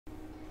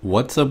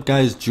What's up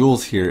guys,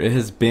 Jules here. It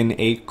has been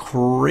a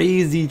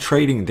crazy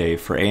trading day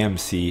for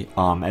AMC.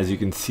 As you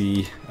can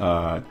see,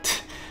 up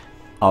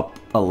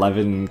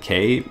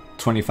 11k,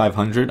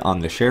 2500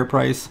 on the share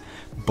price,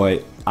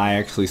 but I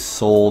actually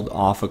sold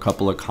off a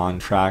couple of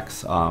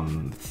contracts,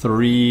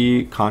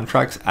 3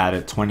 contracts at a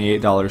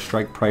 $28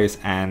 strike price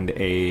and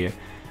a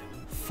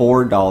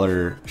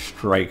 $4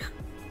 strike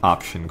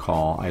option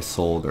call I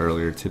sold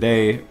earlier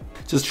today,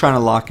 just trying to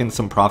lock in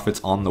some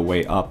profits on the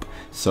way up.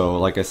 So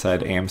like I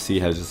said,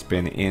 AMC has just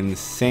been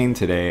insane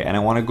today, and I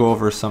want to go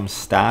over some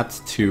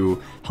stats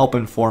to help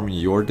inform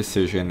your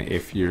decision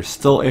if you're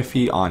still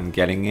iffy on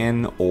getting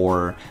in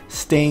or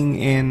staying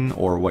in,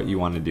 or what you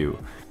want to do.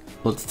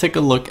 Let's take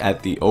a look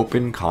at the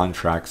open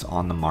contracts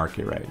on the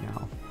market right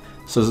now.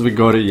 So as we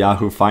go to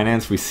Yahoo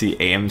Finance, we see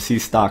AMC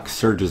stock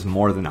surges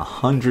more than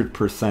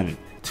 100%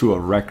 to a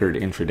record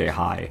intraday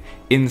high.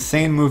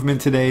 Insane movement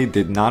today.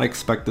 Did not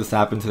expect this to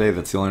happen today.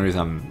 That's the only reason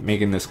I'm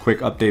making this quick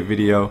update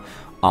video.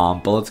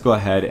 But let's go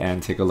ahead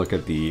and take a look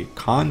at the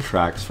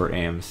contracts for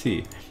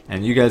AMC.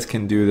 And you guys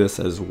can do this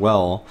as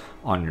well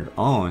on your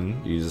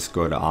own. You just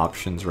go to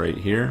options right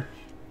here.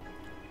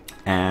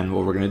 And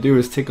what we're going to do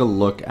is take a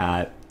look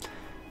at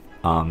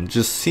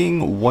just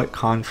seeing what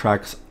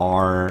contracts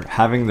are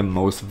having the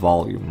most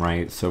volume,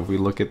 right? So if we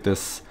look at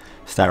this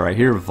stat right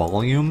here,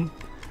 volume,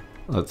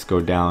 let's go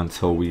down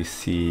until we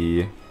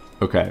see,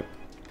 okay,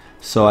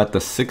 so at the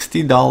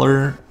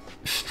 $60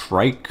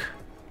 strike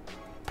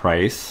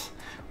price,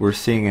 we're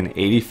seeing an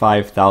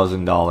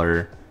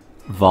 $85,000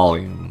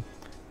 volume,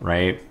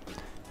 right?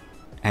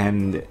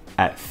 And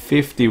at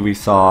 50 we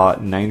saw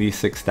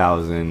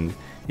 96,000.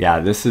 Yeah,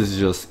 this is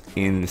just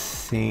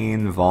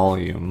insane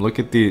volume. Look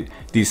at these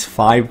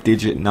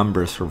 5-digit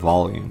numbers for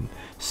volume.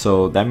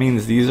 So that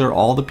means these are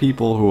all the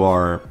people who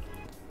are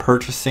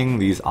purchasing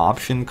these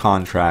option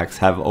contracts,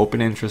 have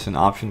open interest in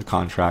option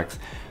contracts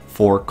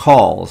for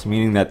calls,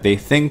 meaning that they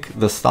think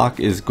the stock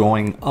is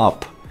going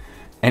up.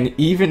 And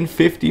even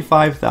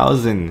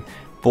 55,000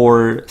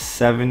 for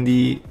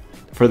the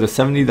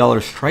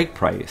 $70 strike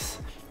price.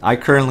 I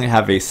currently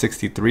have a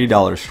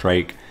 $63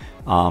 strike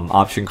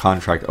option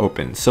contract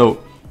open.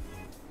 So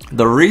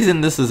the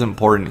reason this is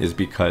important is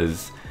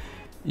because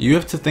you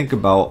have to think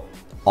about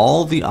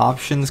all the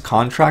options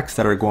contracts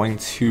that are going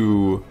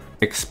to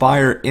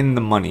expire in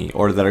the money,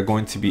 or that are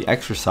going to be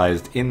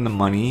exercised in the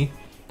money,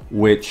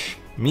 which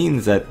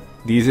means that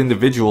these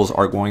individuals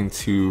are going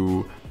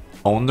to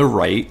own the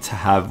right to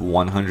have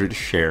 100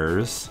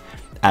 shares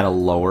at a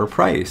lower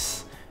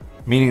price,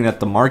 meaning that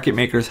the market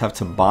makers have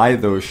to buy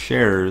those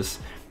shares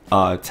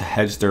to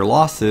hedge their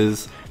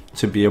losses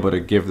to be able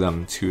to give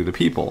them to the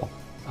people.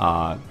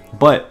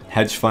 But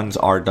hedge funds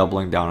are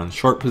doubling down on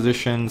short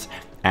positions,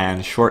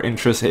 and short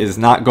interest is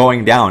not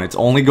going down, it's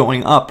only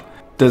going up.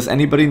 Does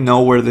anybody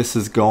know where this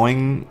is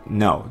going?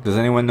 No. Does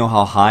anyone know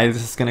how high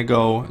this is going to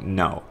go?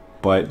 No.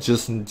 But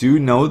just do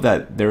know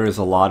that there is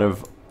a lot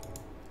of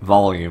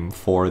volume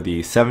for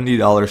the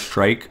 $70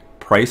 strike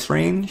price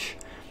range.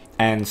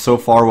 And so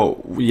far,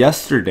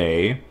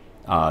 yesterday,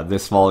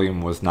 this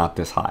volume was not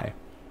this high.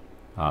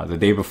 The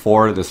day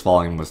before, this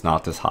volume was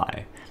not this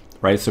high.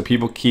 Right? So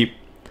people keep,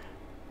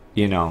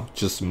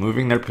 just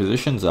moving their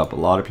positions up. A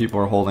lot of people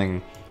are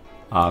holding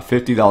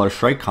 $50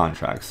 strike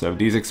contracts. So if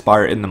these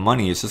expire in the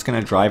money, it's just going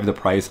to drive the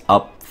price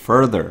up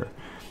further.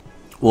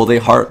 Will they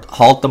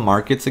halt the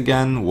markets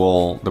again?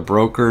 Will the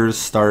brokers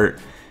start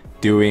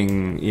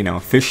doing,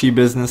 fishy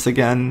business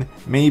again?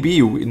 Maybe.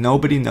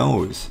 Nobody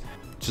knows.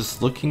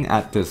 Just looking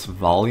at this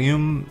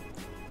volume,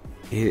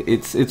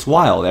 it's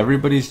wild.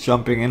 Everybody's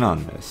jumping in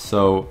on this.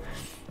 So,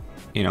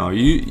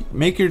 you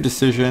make your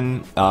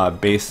decision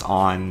based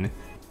on,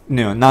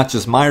 not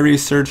just my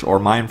research or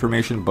my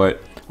information,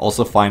 but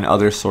also find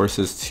other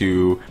sources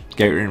to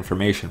get your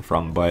information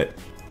from. But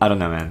I don't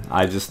know, man.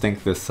 I just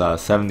think this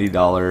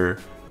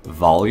 $70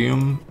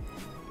 volume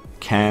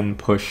can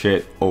push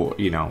it,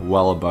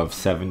 well above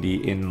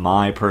 70 in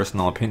my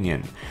personal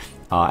opinion.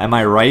 Am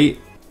I right?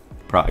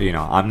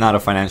 I'm not a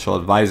financial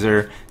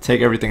advisor. Take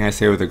everything I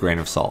say with a grain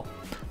of salt.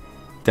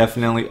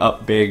 Definitely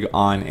up big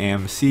on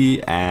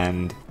AMC,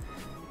 and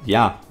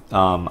yeah.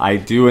 I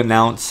do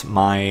announce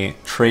my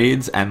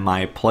trades and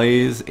my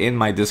plays in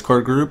my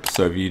Discord group,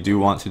 so if you do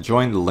want to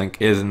join, the link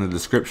is in the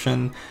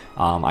description.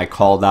 I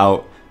called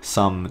out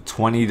some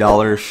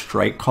 $20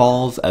 strike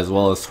calls as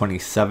well as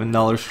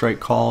 $27 strike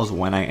calls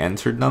when I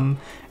entered them,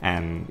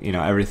 and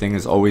everything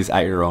is always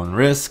at your own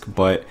risk,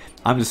 but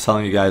I'm just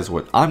telling you guys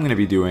what I'm going to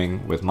be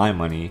doing with my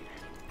money,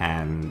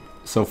 and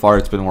so far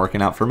it's been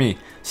working out for me.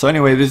 So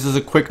anyway, this is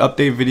a quick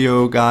update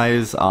video,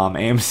 guys.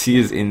 AMC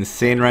is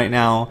insane right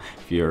now.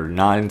 If you're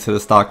not into the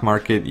stock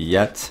market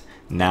yet,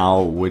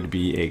 now would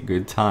be a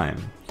good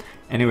time.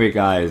 Anyway,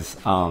 guys,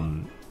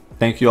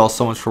 thank you all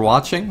so much for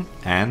watching,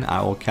 and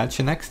I will catch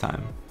you next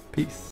time. Peace.